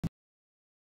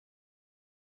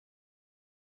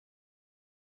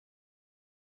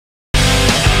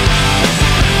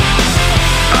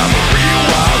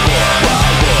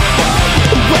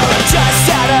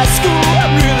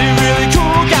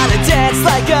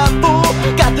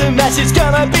guess it's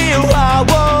gonna be a wild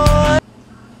one.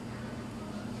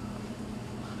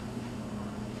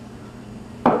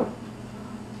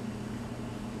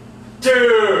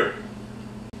 Dude!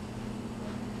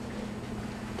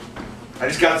 I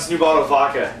just got this new bottle of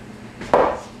vodka.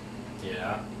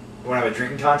 Yeah. You wanna have a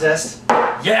drinking contest?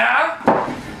 Yeah?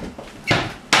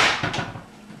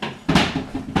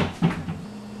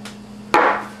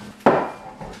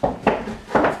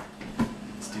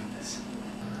 Let's do this.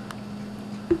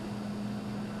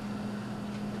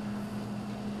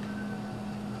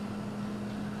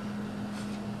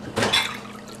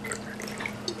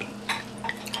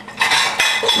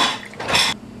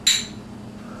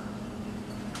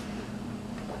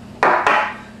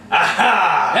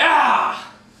 Aha! Yeah!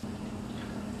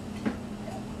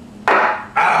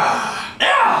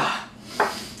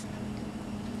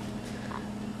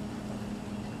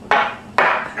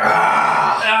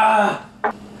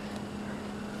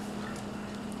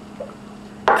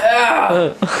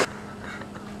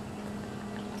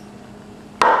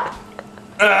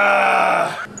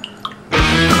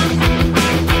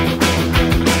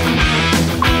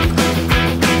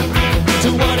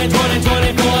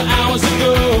 Hours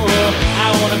ago, I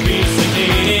wanna be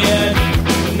sedated.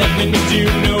 Nothing to do,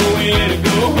 nowhere to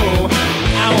go.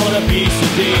 I wanna be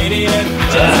sedated.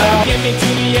 Just get me to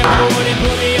the airport and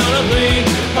put me on a plane.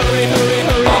 Hurry, hurry,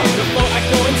 hurry, before I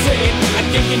go insane. I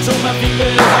can't control my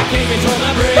fingers, I can't control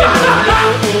my brain. Oh,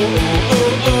 oh, oh,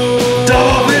 oh, oh.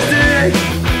 Double fisting!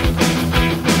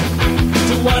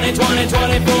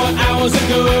 24 hours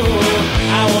ago,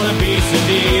 I wanna be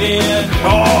sedated.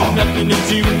 Oh. Nothing to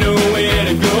do, nowhere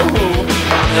to go.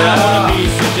 I wanna be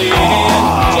sedated.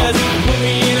 Just put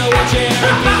me in a wheelchair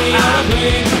and put me on a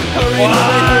plane. Hurry,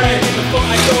 hurry, hurry, before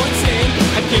I go insane.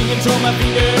 I can't control my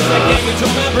fingers, I can't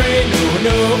control my brain. No,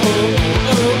 no,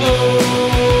 oh, oh,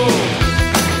 oh.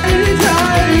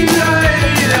 Anytime, anytime,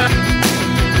 anytime.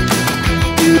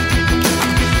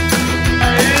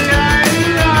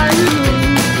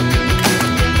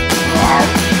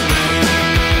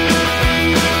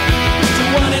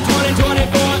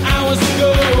 24 hours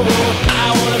ago,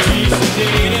 I wanna be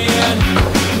sedated.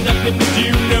 Nothing to do,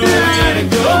 nowhere to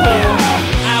go.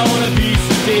 I wanna be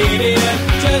sedated.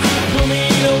 Just put me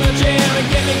in a wheelchair and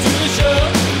get me to the show.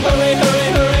 Hurry, hurry,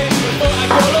 hurry, before I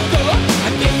go loco. I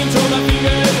can't control my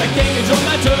fingers, I can't control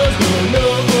my toes. No,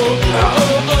 no, oh,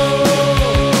 oh, oh,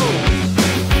 oh.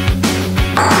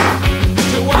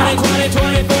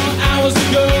 24 hours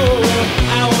ago,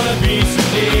 I wanna be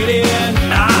sedated.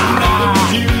 Nothing to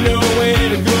do, nowhere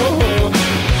to go.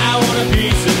 I wanna be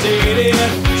sedated.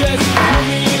 Just put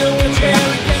me in a wheelchair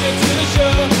and get me to the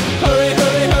show. Hurry,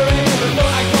 hurry, hurry, before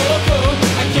I go loco.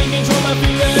 I can't control my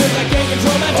fingers, I can't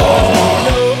control my toes.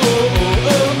 No, oh,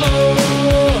 oh, oh,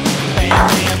 oh. Bam,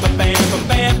 bam, bam,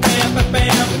 bam, bam, bam,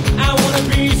 bam. I wanna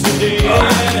be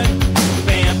sedated.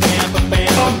 Bam, bam,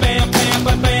 bam, bam, bam,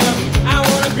 bam, bam. I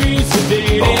wanna be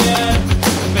sedated.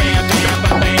 Bam, bam,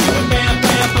 bam, bam, bam,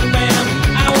 bam, bam.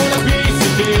 I wanna be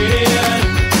sedated.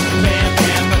 Bam,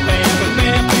 bam, bam,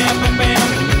 bam, bam, bam, bam.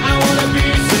 I wanna be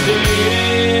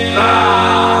sedated.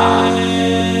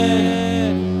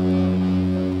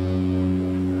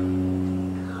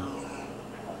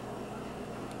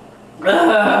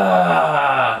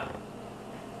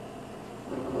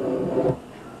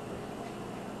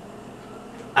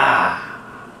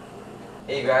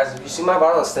 Hey you guys, have you seen my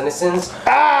bottle of Stenison's?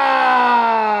 Ah!